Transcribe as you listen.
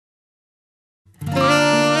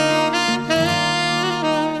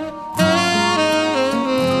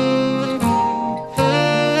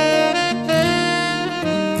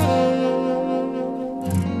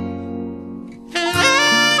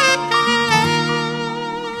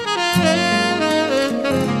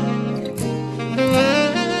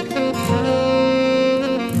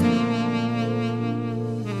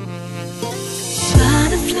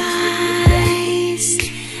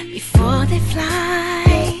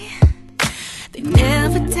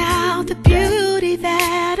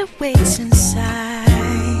awaits inside,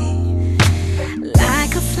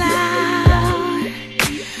 like a flower,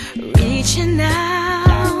 reaching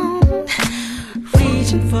out,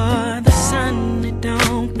 reaching for the sun. It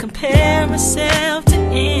don't compare itself to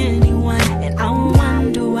anyone, and I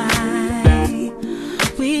wonder why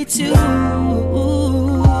we do.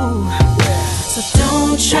 So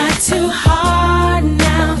don't try too hard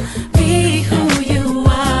now, be who you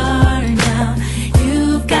are now.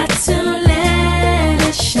 You've got to let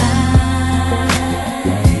it shine.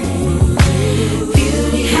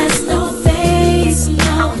 Beauty has no face,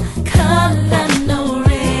 no color, no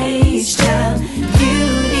race, child.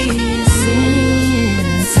 Beauty is inside.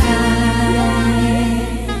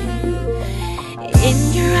 In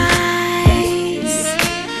your eyes,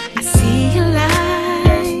 I see a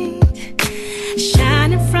light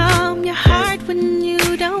shining from your heart when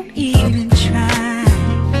you don't even try.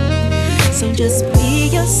 So just